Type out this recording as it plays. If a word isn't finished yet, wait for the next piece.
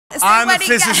I'm a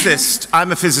physicist.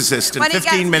 I'm a physicist, and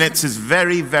 15 minutes is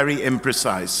very, very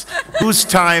imprecise. Whose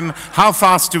time? How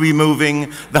fast are we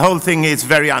moving? The whole thing is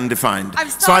very undefined.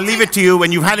 So I'll leave it to you.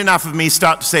 When you've had enough of me,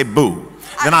 start to say boo.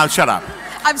 Then I'll shut up.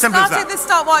 I'm starting the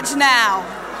stopwatch now.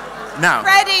 Now.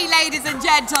 Freddy, ladies and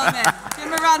gentlemen. Give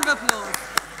him a round of applause.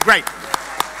 Great.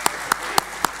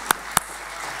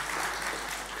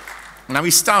 Now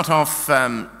we start off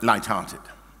light-hearted.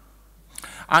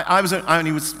 I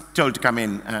only was told to come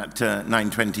in at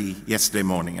 9:20 yesterday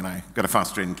morning, and I got a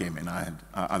fast train and came in.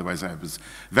 Otherwise I was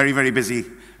very, very busy,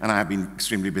 and I have been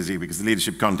extremely busy because the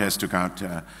leadership contest took out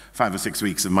 5 or 6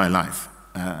 weeks of my life.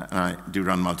 And I do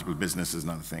run multiple businesses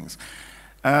and other things.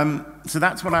 So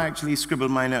that's what I actually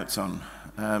scribbled my notes on.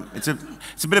 It's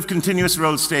a bit of continuous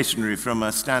roll stationery from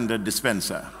a standard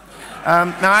dispenser.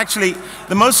 Now actually,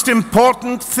 the most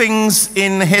important things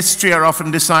in history are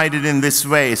often decided in this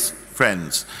way,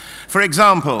 friends. For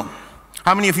example,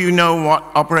 how many of you know what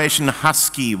Operation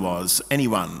Husky was?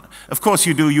 Anyone? Of course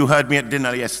you do. You heard me at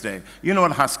dinner yesterday. You know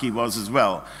what Husky was as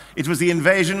well. It was the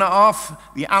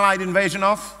Allied invasion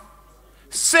of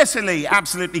Sicily,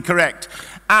 absolutely correct.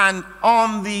 And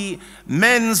on the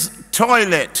men's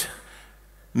toilet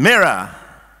mirror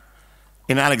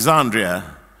in Alexandria,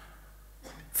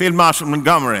 Field Marshal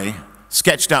Montgomery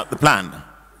sketched out the plan.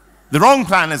 The wrong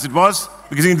plan as it was,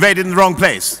 because he invaded in the wrong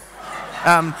place.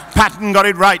 Patton got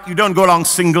it right. You don't go along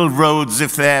single roads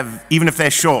even if they're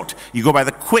short. You go by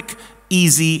the quick,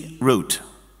 easy route.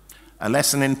 A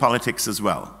lesson in politics as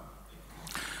well.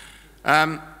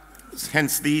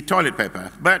 Hence the toilet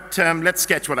paper. But let's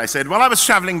sketch what I said. While I was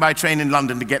traveling by train in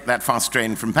London to get that fast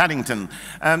train from Paddington,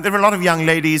 there were a lot of young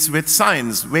ladies with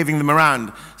signs, waving them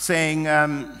around, saying,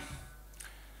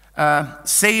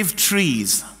 save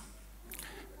trees,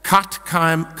 cut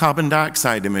carbon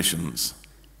dioxide emissions.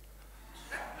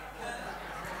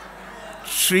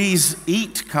 Trees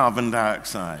eat carbon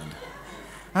dioxide.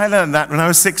 I learned that when I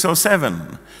was 6 or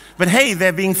 7. But hey,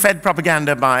 they're being fed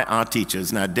propaganda by our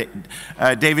teachers. Now,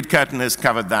 David Curtin has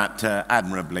covered that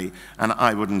admirably, and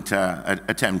I wouldn't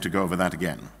attempt to go over that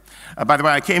again. By the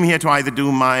way, I came here to either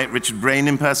do my Richard Brain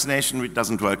impersonation, which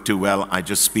doesn't work too well. I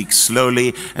just speak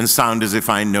slowly and sound as if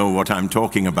I know what I'm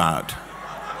talking about.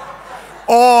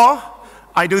 Or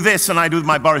I do this and I do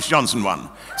my Boris Johnson one.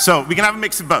 So we can have a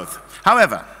mix of both.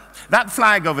 However, that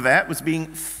flag over there was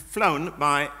being flown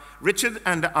by Richard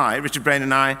Brain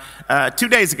and I, 2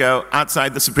 days ago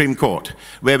outside the Supreme Court,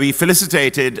 where we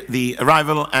felicitated the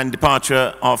arrival and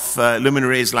departure of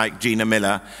luminaries like Gina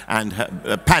Miller and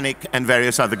Panic and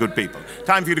various other good people.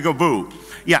 Time for you to go boo.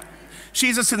 Yeah,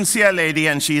 she's a sincere lady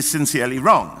and she is sincerely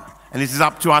wrong. And it is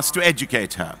up to us to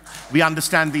educate her. We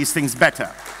understand these things better.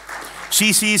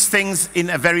 She sees things in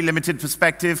a very limited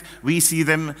perspective. We see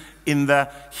them in the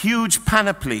huge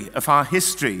panoply of our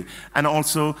history, and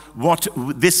also what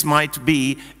this might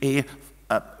be,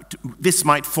 this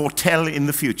might foretell in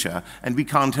the future, and we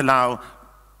can't allow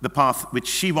the path which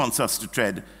she wants us to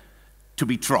tread to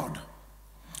be trod.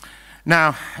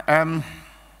 Now,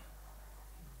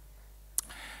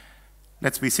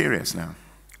 let's be serious now.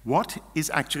 What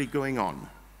is actually going on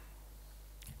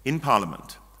in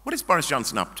Parliament? What is Boris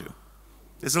Johnson up to?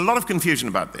 There's a lot of confusion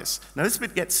about this. Now this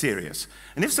bit gets serious.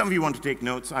 And if some of you want to take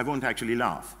notes, I won't actually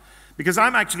laugh. Because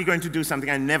I'm actually going to do something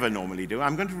I never normally do.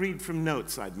 I'm going to read from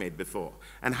notes I'd made before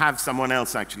and have someone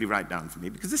else actually write down for me,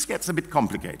 because this gets a bit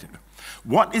complicated.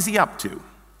 What is he up to?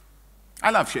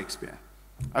 I love Shakespeare.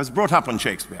 I was brought up on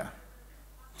Shakespeare.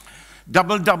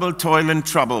 Double, double, toil and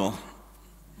trouble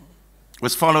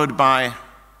was followed by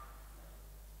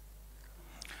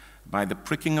the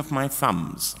pricking of my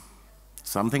thumbs.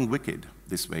 Something wicked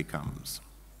this way comes.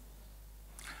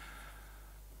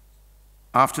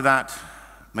 After that,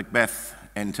 Macbeth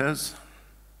enters.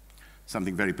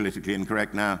 Something very politically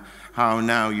incorrect now. How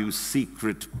now, you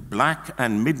secret black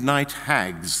and midnight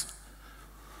hags,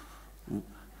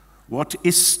 what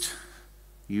is't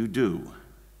you do?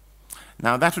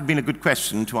 Now, that would have been a good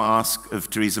question to ask of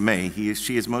Theresa May.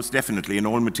 She is most definitely, in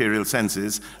all material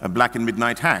senses, a black and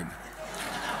midnight hag.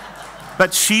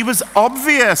 But she was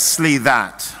obviously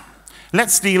that.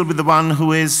 Let's deal with the one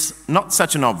who is not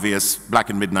such an obvious black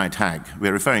and midnight hag.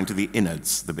 We're referring to the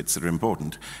innards, the bits that are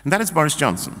important. And that is Boris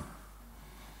Johnson.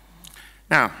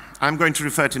 Now, I'm going to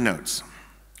refer to notes.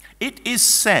 It is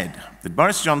said that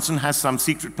Boris Johnson has some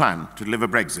secret plan to deliver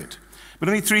Brexit. But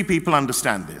only 3 people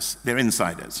understand this. They're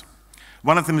insiders.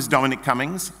 One of them is Dominic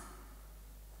Cummings.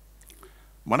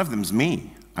 One of them is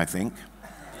me, I think.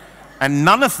 And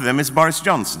none of them is Boris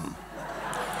Johnson.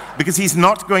 Because he's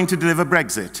not going to deliver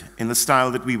Brexit in the style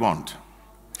that we want.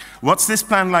 What's this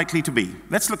plan likely to be?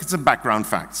 Let's look at some background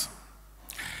facts.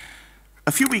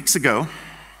 A few weeks ago,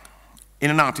 in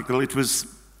an article, it was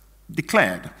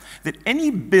declared that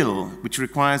any bill which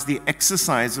requires the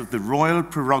exercise of the royal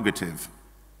prerogative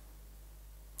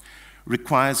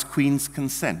requires Queen's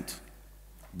consent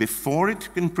before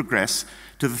it can progress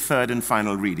to the third and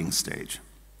final reading stage.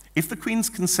 If the Queen's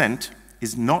consent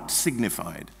is not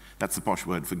signified, that's the posh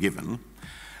word for given,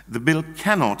 the bill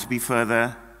cannot be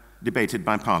further debated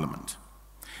by Parliament.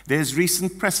 There's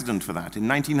recent precedent for that. In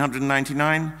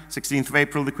 1999, 16th of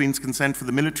April, the Queen's consent for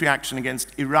the military action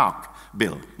against Iraq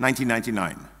bill,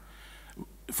 1999.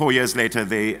 4 years later,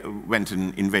 they went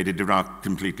and invaded Iraq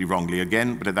completely wrongly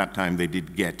again, but at that time they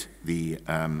did get the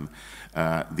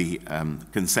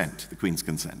consent, the Queen's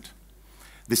consent.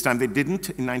 This time they didn't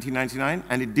in 1999,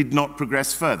 and it did not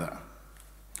progress further,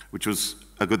 which was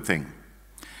a good thing.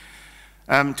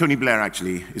 Tony Blair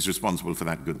actually is responsible for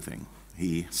that good thing.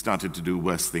 He started to do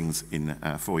worse things in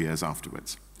 4 years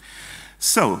afterwards.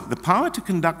 So, the power to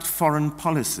conduct foreign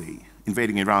policy,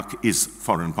 invading Iraq is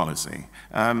foreign policy.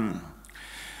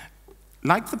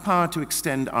 Like the power to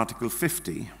extend Article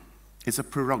 50, is a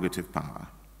prerogative power.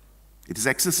 It is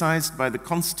exercised by the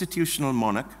constitutional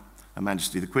monarch, Her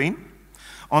Majesty the Queen,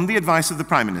 on the advice of the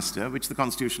Prime Minister, which the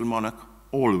constitutional monarch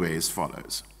always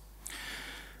follows.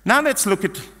 Now let's look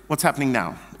at what's happening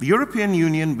now. The European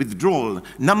Union Withdrawal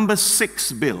Number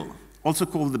 6 Bill, also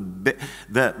called the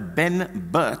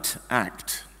Ben-Burt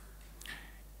Act.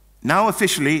 Now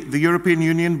officially, the European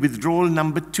Union Withdrawal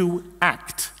Number 2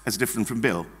 Act, as different from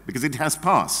bill, because it has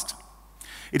passed.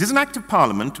 It is an act of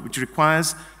Parliament which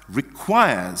requires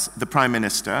the Prime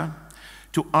Minister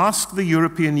to ask the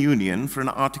European Union for an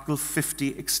Article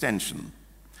 50 extension.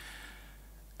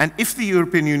 And if the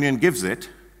European Union gives it,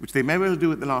 which they may well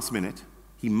do at the last minute,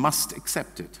 he must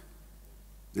accept it.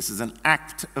 This is an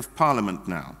act of Parliament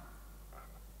now.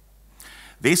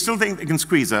 They still think they can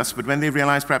squeeze us, but when they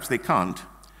realize perhaps they can't,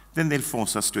 then they'll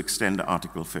force us to extend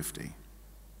Article 50.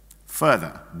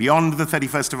 Further, beyond the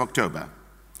 31st of October.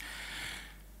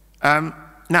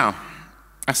 Now,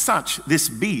 as such, this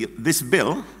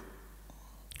bill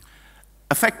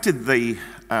affected the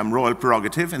royal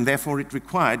prerogative, and therefore it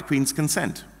required Queen's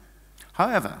consent.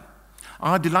 However,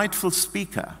 our delightful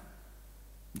Speaker,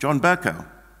 John Bercow,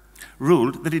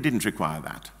 ruled that it didn't require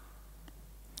that.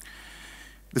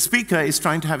 The Speaker is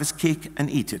trying to have his cake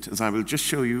and eat it, as I will just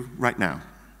show you right now.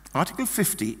 Article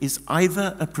 50 is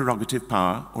either a prerogative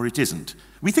power or it isn't.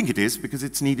 We think it is because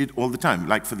it's needed all the time,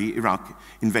 like for the Iraq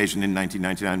invasion in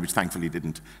 1999, which thankfully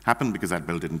didn't happen because that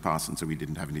bill didn't pass, and so we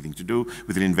didn't have anything to do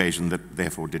with an invasion that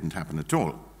therefore didn't happen at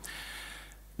all.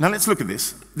 Now let's look at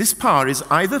this. This power is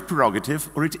either prerogative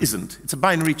or it isn't. It's a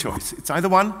binary choice. It's either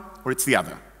one or it's the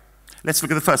other. Let's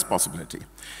look at the first possibility.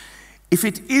 If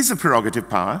it is a prerogative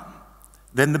power,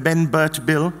 then the Ben-Burt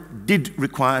Bill did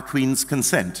require Queen's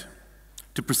consent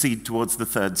to proceed towards the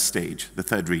third stage, the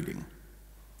third reading.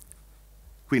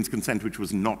 Queen's consent which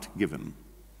was not given.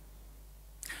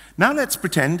 Now let's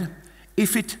pretend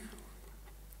if it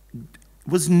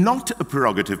was not a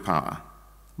prerogative power.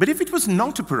 But if it was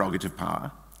not a prerogative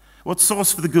power, what's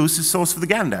sauce for the goose is sauce for the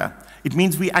gander. It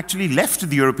means we actually left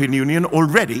the European Union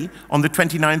already on the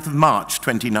 29th of March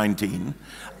 2019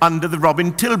 under the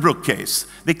Robin Tilbrook case.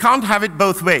 They can't have it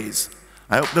both ways.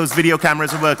 I hope those video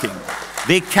cameras are working.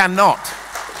 They cannot.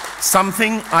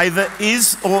 Something either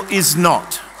is or is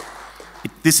not.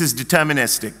 This is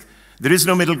deterministic. There is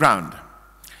no middle ground.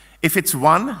 If it's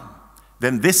one,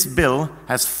 then this bill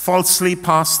has falsely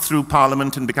passed through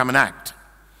Parliament and become an act.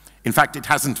 In fact, it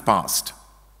hasn't passed.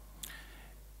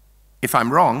 If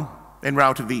I'm wrong, then we're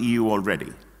out of the EU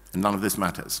already, and none of this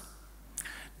matters.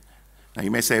 Now,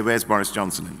 you may say, where's Boris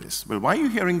Johnson in this? Well, why are you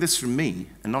hearing this from me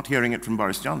and not hearing it from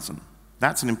Boris Johnson?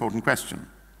 That's an important question.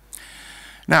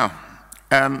 Now,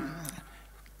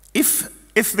 if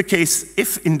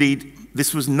indeed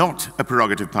this was not a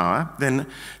prerogative power, then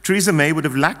Theresa May would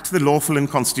have lacked the lawful and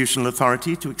constitutional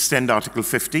authority to extend Article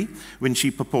 50 when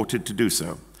she purported to do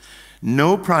so.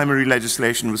 No primary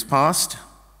legislation was passed.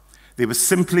 They were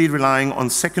simply relying on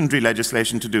secondary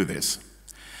legislation to do this.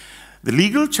 The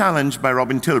legal challenge by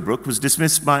Robin Tilbrook was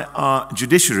dismissed by our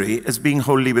judiciary as being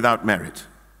wholly without merit.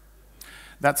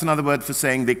 That's another word for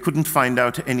saying they couldn't find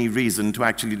out any reason to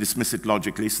actually dismiss it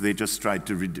logically, so they just tried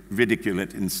to ridicule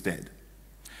it instead.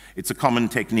 It's a common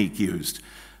technique used.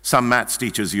 Some maths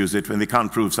teachers use it. When they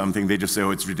can't prove something, they just say,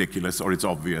 oh, it's ridiculous, or it's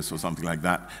obvious, or something like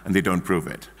that, and they don't prove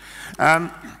it.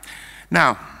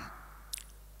 Now,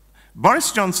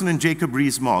 Boris Johnson and Jacob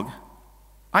Rees-Mogg,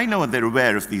 I know they're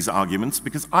aware of these arguments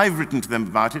because I've written to them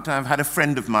about it, and I've had a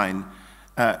friend of mine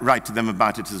write to them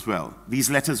about it as well. These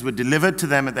letters were delivered to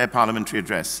them at their parliamentary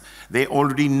address. They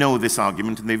already know this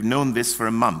argument, and they've known this for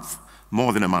a month.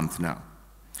 more than a month now.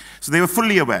 So they were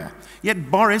fully aware.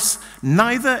 Yet Boris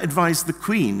neither advised the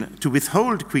Queen to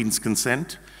withhold Queen's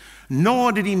consent,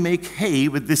 nor did he make hay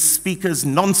with this Speaker's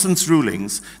nonsense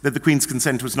rulings that the Queen's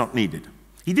consent was not needed.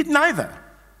 He did neither.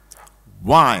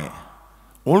 Why?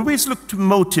 Always look to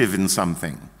motive in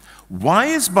something. Why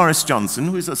is Boris Johnson,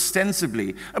 who is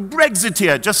ostensibly a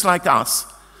Brexiteer just like us,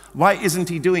 why isn't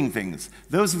he doing things?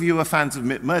 Those of you who are fans of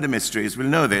murder mysteries will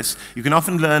know this. You can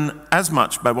often learn as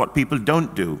much by what people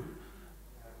don't do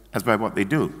as by what they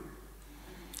do.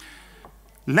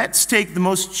 Let's take the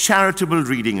most charitable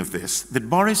reading of this, that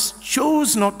Boris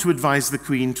chose not to advise the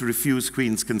Queen to refuse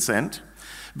Queen's consent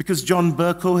because John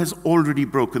Bercow has already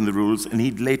broken the rules and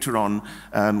he'd later on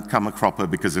come a cropper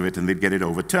because of it and they'd get it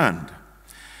overturned.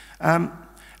 And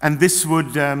this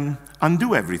would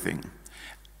undo everything.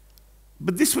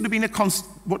 But this would have been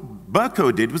what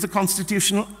Bercow did was a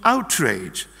constitutional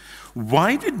outrage.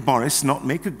 Why did Boris not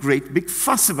make a great big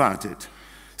fuss about it?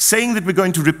 Saying that we're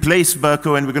going to replace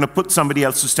Bercow and we're going to put somebody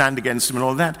else to stand against him and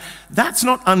all that, that's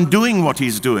not undoing what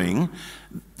he's doing.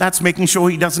 That's making sure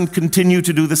he doesn't continue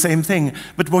to do the same thing.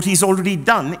 But what he's already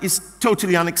done is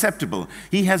totally unacceptable.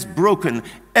 He has broken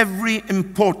every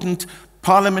important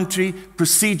parliamentary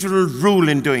procedural rule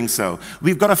in doing so.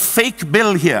 We've got a fake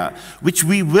bill here, which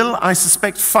we will, I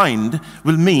suspect, find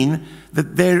will mean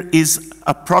that there is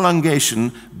a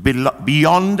prolongation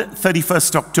beyond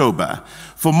 31st October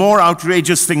for more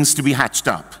outrageous things to be hatched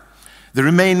up. The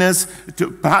Remainers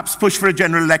to perhaps push for a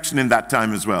general election in that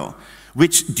time as well,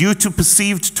 which, due to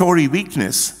perceived Tory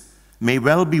weakness, may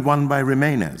well be won by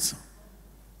Remainers.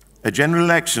 A general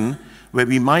election where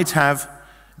we might have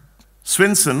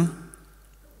Swinson,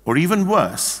 or even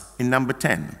worse, in number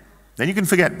 10. Then you can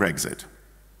forget Brexit.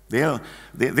 They'll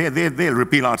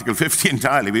repeal Article 50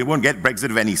 entirely. We won't get Brexit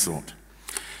of any sort.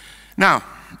 Now,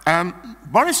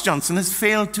 Boris Johnson has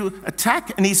failed to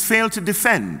attack and he's failed to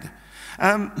defend.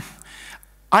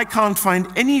 I can't find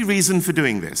any reason for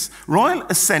doing this. Royal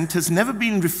assent has never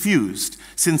been refused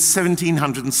since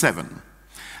 1707.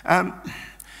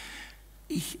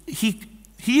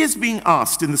 He is being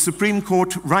asked in the Supreme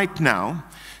Court right now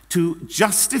to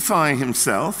justify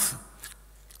himself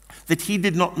that he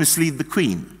did not mislead the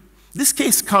Queen. This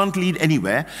case can't lead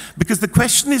anywhere because the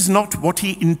question is not what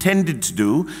he intended to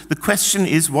do. The question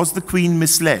is, was the Queen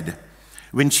misled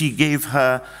when she gave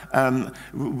her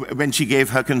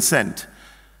consent?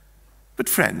 But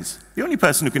friends, the only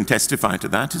person who can testify to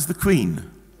that is the Queen.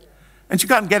 And she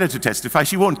can't get her to testify.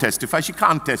 She won't testify. She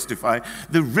can't testify.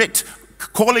 The writ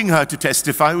calling her to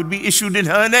testify would be issued in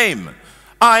her name.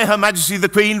 I, Her Majesty the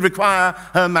Queen, require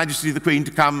Her Majesty the Queen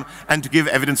to come and to give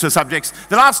evidence to subjects.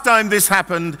 The last time this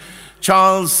happened,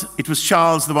 it was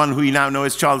Charles, the one who we now know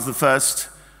as Charles I,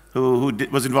 who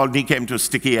was involved, and he came to a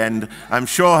sticky end. I'm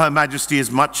sure Her Majesty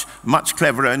is much, much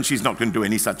cleverer, and she's not going to do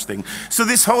any such thing. So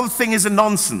this whole thing is a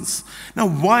nonsense. Now,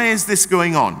 why is this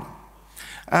going on?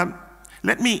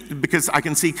 Because I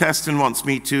can see Kirsten wants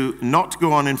me to not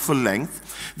go on in full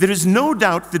length. There is no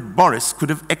doubt that Boris could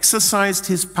have exercised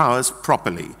his powers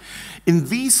properly. In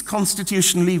these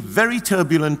constitutionally very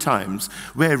turbulent times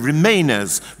where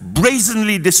Remainers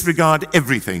brazenly disregard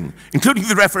everything, including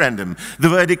the referendum, the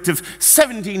verdict of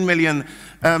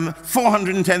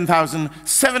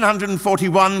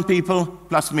 17,410,741 people,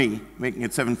 plus me, making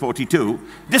it 742,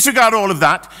 disregard all of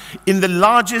that. In the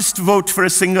largest vote for a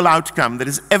single outcome that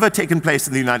has ever taken place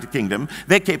in the United Kingdom,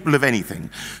 they're capable of anything.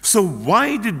 So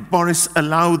why did Boris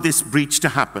allow this breach to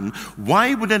happen?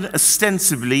 Why would an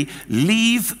ostensibly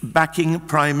leave-backing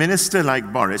Prime Minister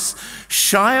like Boris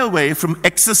shy away from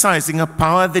exercising a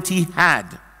power that he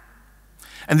had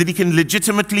and that he can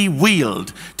legitimately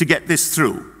wield to get this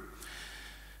through?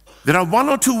 There are one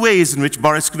or two ways in which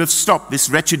Boris could have stopped this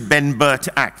wretched Ben Burt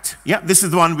Act. Yeah, this is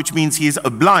the one which means he is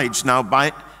obliged now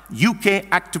by UK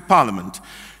Act of Parliament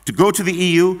to go to the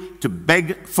EU to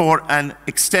beg for an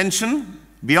extension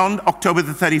beyond October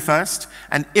the 31st,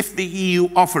 and if the EU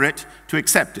offer it, to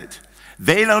accept it.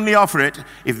 They'll only offer it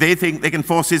if they think they can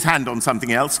force his hand on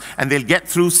something else, and they'll get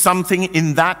through something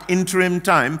in that interim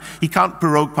time. He can't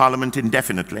prorogue Parliament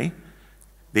indefinitely.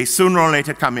 They sooner or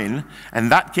later come in, and in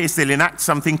that case they'll enact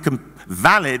something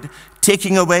valid,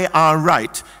 taking away our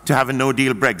right to have a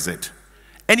no-deal Brexit.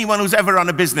 Anyone who's ever run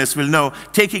a business will know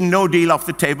taking no deal off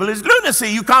the table is lunacy.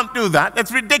 You can't do that.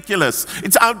 That's ridiculous.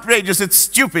 It's outrageous. It's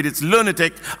stupid. It's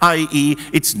lunatic, i.e.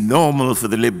 it's normal for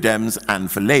the Lib Dems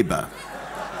and for Labour.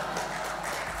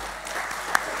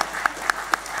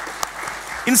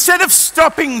 Instead of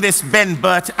stopping this Ben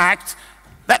Burt Act,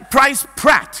 that Price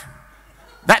Pratt,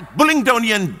 that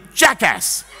Bullingdonian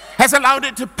jackass, has allowed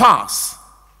it to pass.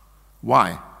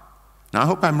 Why? Now, I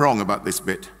hope I'm wrong about this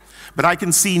bit. But I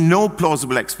can see no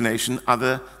plausible explanation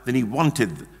other than he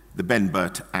wanted the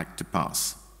Ben-Burt Act to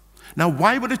pass. Now,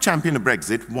 why would a champion of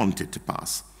Brexit want it to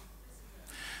pass?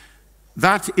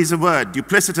 That is a word,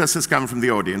 duplicitous, has come from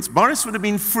the audience. Boris would have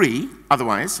been free,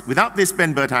 otherwise, without this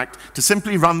Ben-Burt Act, to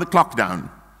simply run the clock down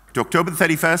to October the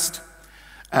 31st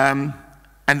and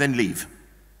then leave.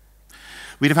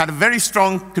 We'd have had a very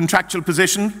strong contractual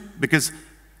position because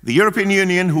the European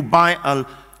Union, who buy a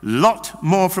lot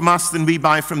more from us than we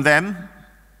buy from them,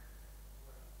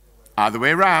 other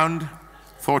way around,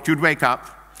 thought you'd wake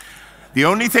up. The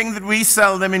only thing that we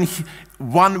sell them in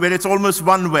where it's almost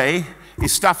one way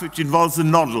is stuff which involves the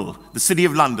nodal, the City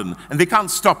of London, and they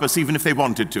can't stop us even if they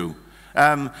wanted to.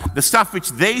 The stuff which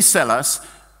they sell us,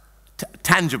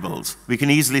 tangibles, we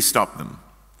can easily stop them.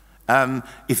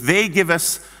 If they give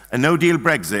us a no-deal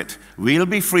Brexit, we'll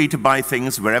be free to buy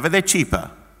things wherever they're cheaper.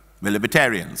 We're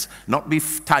libertarians, not be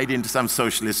tied into some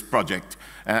socialist project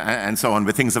and so on,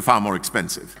 where things are far more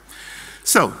expensive.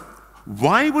 So,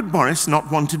 why would Boris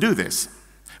not want to do this?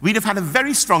 We'd have had a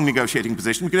very strong negotiating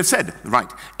position. We could have said,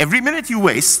 right, every minute you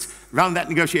waste around that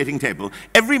negotiating table,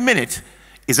 every minute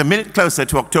is a minute closer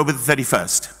to October the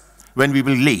 31st, when we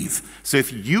will leave. So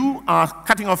if you are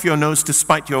cutting off your nose to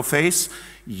spite your face,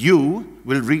 you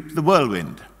will reap the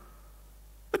whirlwind.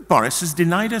 But Boris has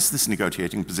denied us this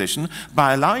negotiating position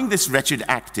by allowing this wretched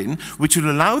act in, which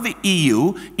will allow the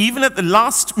EU, even at the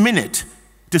last minute,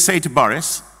 to say to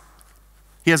Boris,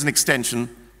 here's an extension,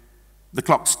 the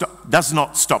clock does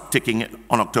not stop ticking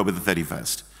on October the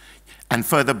 31st. And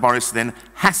further, Boris then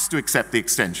has to accept the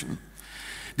extension.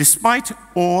 Despite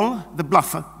all the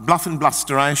bluff and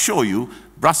bluster, I assure you,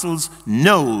 Brussels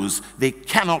knows they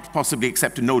cannot possibly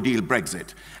accept a no-deal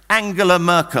Brexit. Angela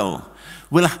Merkel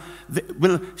will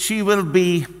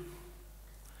be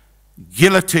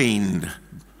guillotined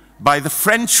by the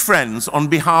French friends on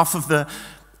behalf of the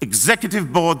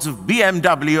executive boards of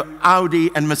BMW, Audi,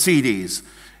 and Mercedes.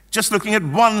 Just looking at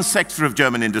one sector of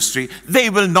German industry, they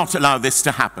will not allow this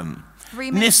to happen.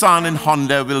 Nissan and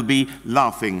Honda will be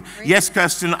laughing. Yes,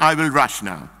 Kirsten, I will rush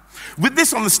now. With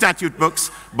this on the statute books,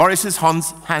 Boris's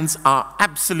hands are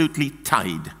absolutely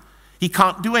tied. He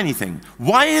can't do anything.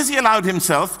 Why has he allowed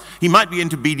himself? He might be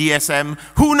into BDSM.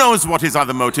 Who knows what his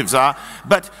other motives are?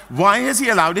 But why has he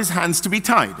allowed his hands to be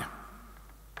tied?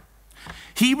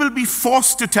 He will be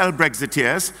forced to tell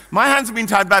Brexiteers, my hands have been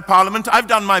tied by Parliament, I've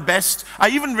done my best, I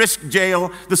even risked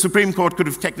jail, the Supreme Court could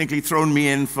have technically thrown me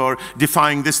in for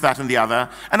defying this, that, and the other,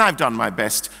 and I've done my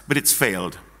best, but it's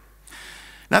failed.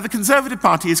 Now, the Conservative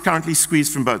Party is currently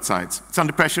squeezed from both sides. It's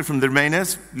under pressure from the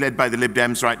Remainers, led by the Lib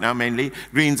Dems right now mainly,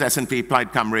 Greens, SNP, Plaid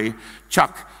Cymru,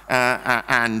 Chuck,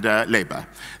 and Labour.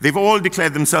 They've all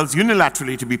declared themselves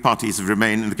unilaterally to be parties of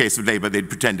Remain. In the case of Labour, they'd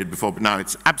pretended before, but now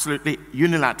it's absolutely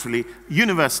unilaterally,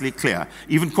 universally clear.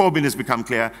 Even Corbyn has become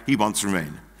clear he wants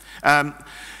Remain.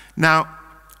 Now,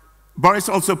 Boris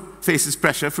also faces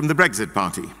pressure from the Brexit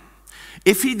Party.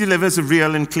 If he delivers a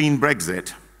real and clean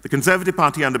Brexit, the Conservative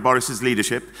Party under Boris's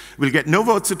leadership will get no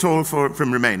votes at all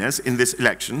from Remainers in this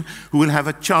election, who will have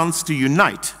a chance to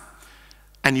unite,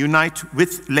 and unite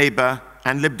with Labour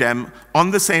and Lib Dem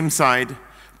on the same side,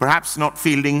 perhaps not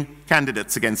fielding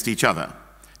candidates against each other.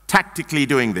 Tactically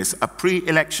doing this, a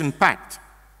pre-election pact.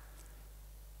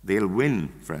 They'll win,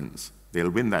 friends.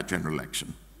 They'll win that general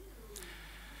election.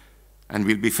 And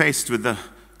we'll be faced with the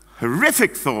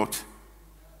horrific thought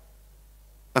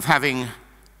of having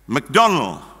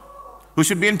MacDonald, who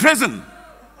should be in prison,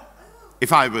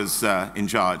 if I was in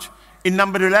charge, in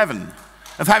number 11,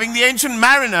 of having the Ancient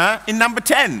Mariner in number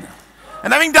 10,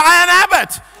 and having Diane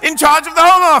Abbott in charge of the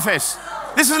Home Office.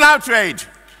 This is an outrage,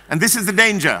 and this is the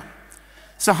danger.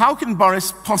 So how can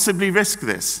Boris possibly risk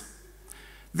this?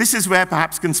 This is where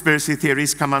perhaps conspiracy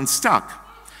theories come unstuck.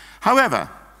 However,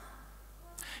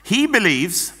 he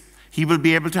believes he will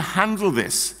be able to handle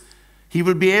this. He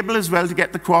will be able as well to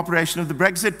get the cooperation of the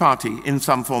Brexit Party in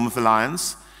some form of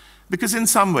alliance, because in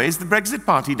some ways the Brexit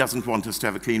Party doesn't want us to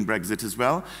have a clean Brexit as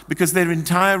well, because their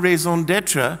entire raison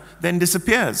d'etre then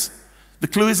disappears. The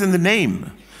clue is in the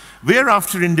name. We're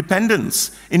after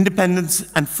independence. Independence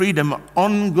and freedom are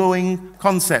ongoing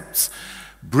concepts.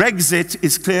 Brexit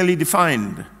is clearly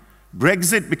defined.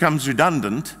 Brexit becomes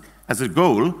redundant as a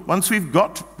goal once we've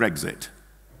got Brexit.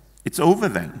 It's over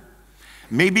then.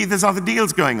 Maybe there's other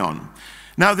deals going on.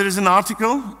 Now, there is an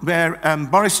article where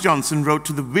Boris Johnson wrote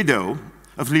to the widow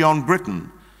of Leon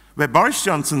Britton, where Boris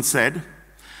Johnson said,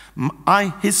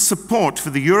 his support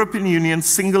for the European Union's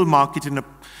single market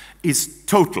is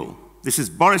total. This is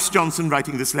Boris Johnson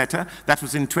writing this letter. That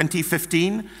was in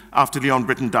 2015, after Leon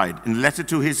Brittan died, in a letter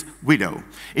to his widow.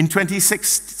 In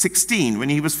 2016, when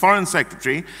he was Foreign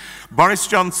Secretary, Boris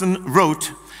Johnson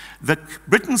wrote that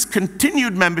Britain's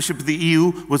continued membership of the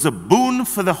EU was a boon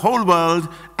for the whole world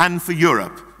and for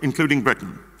Europe, including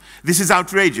Britain. This is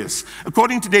outrageous.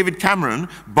 According to David Cameron,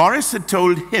 Boris had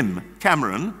told him,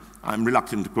 Cameron, I'm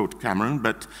reluctant to quote Cameron,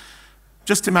 but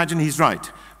just imagine he's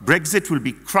right, Brexit will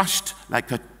be crushed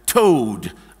like a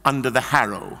toad under the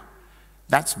harrow.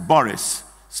 That's Boris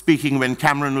speaking when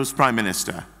Cameron was Prime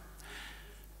Minister.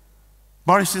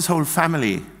 Boris's whole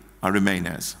family are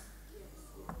Remainers.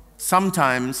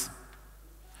 Sometimes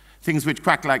things which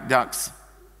quack like ducks,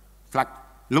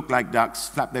 look like ducks,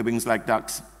 flap their wings like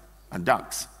ducks, are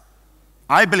ducks.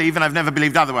 I believe, and I've never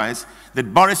believed otherwise,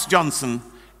 that Boris Johnson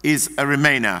is a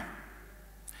Remainer.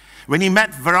 When he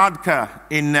met Varadkar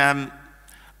in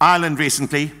Ireland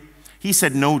recently, he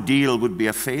said no deal would be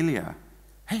a failure.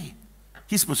 Hey,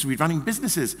 he's supposed to be running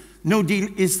businesses. No deal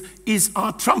is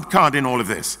our trump card in all of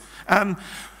this.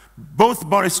 Both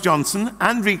Boris Johnson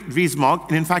and Rees-Mogg,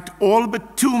 and in fact all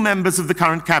but 2 members of the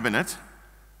current cabinet,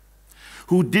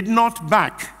 who did not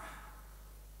back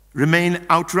Remain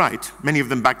outright, many of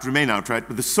them backed Remain outright,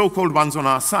 but the so-called ones on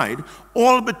our side,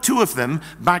 all but 2 of them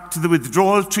backed the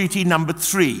withdrawal treaty number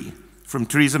 3 from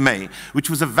Theresa May, which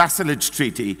was a vassalage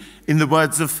treaty, in the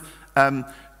words of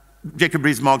Jacob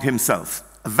Rees-Mogg himself.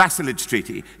 A vassalage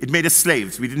treaty. It made us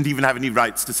slaves. We didn't even have any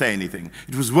rights to say anything.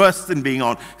 It was worse than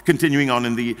continuing on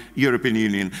in the European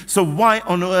Union. So why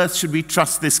on earth should we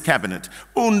trust this cabinet?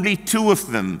 Only 2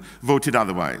 of them voted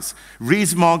otherwise.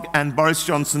 Rees-Mogg and Boris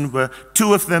Johnson were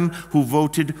 2 of them who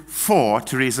voted for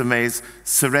Theresa May's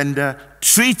surrender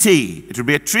treaty. It would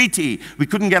be a treaty. We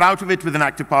couldn't get out of it with an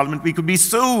act of parliament. We could be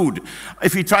sued.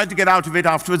 If we tried to get out of it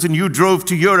afterwards and you drove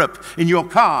to Europe in your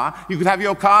car, you could have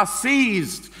your car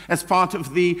seized as part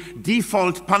of the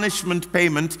default punishment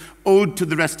payment owed to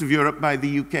the rest of Europe by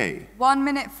the UK. 1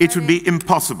 minute, Freddy. It would be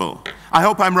impossible. I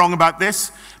hope I'm wrong about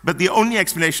this, but the only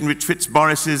explanation which fits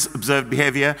Boris's observed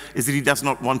behaviour is that he does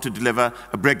not want to deliver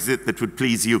a Brexit that would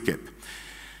please UKIP.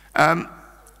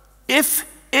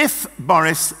 If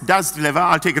Boris does deliver,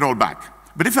 I'll take it all back.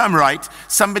 But if I'm right,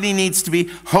 somebody needs to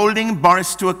be holding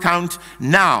Boris to account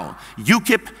now.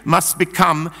 UKIP must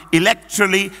become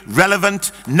electorally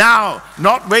relevant now,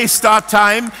 not waste our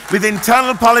time with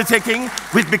internal politicking,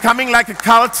 with becoming like a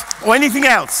cult or anything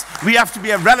else. We have to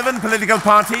be a relevant political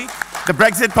party. The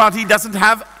Brexit Party doesn't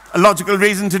have a logical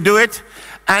reason to do it.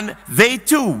 And they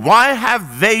too, why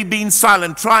have they been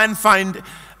silent? Try and find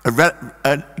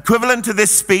an equivalent to this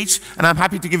speech, and I'm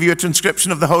happy to give you a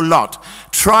transcription of the whole lot.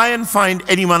 Try and find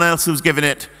anyone else who's given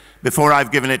it before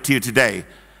I've given it to you today.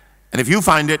 And if you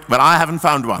find it, well, I haven't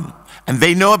found one. And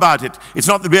they know about it. It's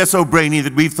not that we're so brainy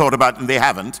that we've thought about it and they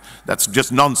haven't. That's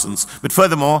just nonsense. But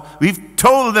furthermore, we've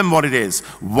told them what it is.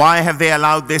 Why have they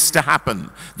allowed this to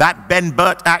happen? That Ben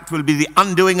Burt Act will be the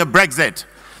undoing of Brexit.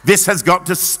 This has got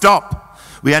to stop.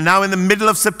 We are now in the middle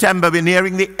of September. We're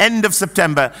nearing the end of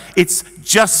September. It's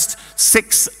just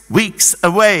 6 weeks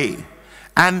away.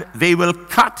 And they will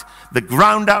cut the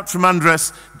ground out from under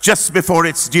us just before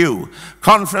it's due.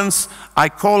 Conference, I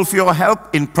call for your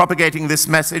help in propagating this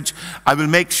message. I will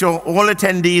make sure all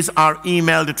attendees are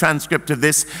emailed a transcript of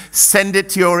this. Send it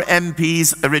to your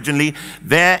MPs originally.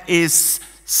 There is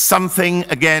something,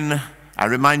 again, I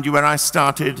remind you where I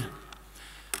started.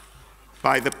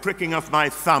 By the pricking of my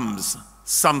thumbs,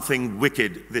 something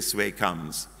wicked this way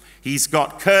comes. He's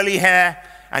got curly hair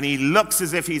and he looks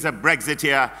as if he's a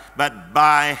Brexiteer, but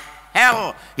by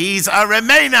hell, he's a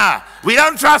Remainer. We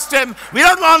don't trust him, we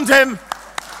don't want him,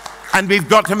 and we've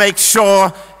got to make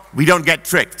sure we don't get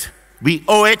tricked. We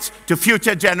owe it to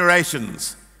future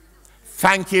generations.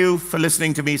 Thank you for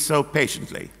listening to me so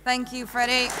patiently. Thank you,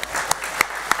 Freddy.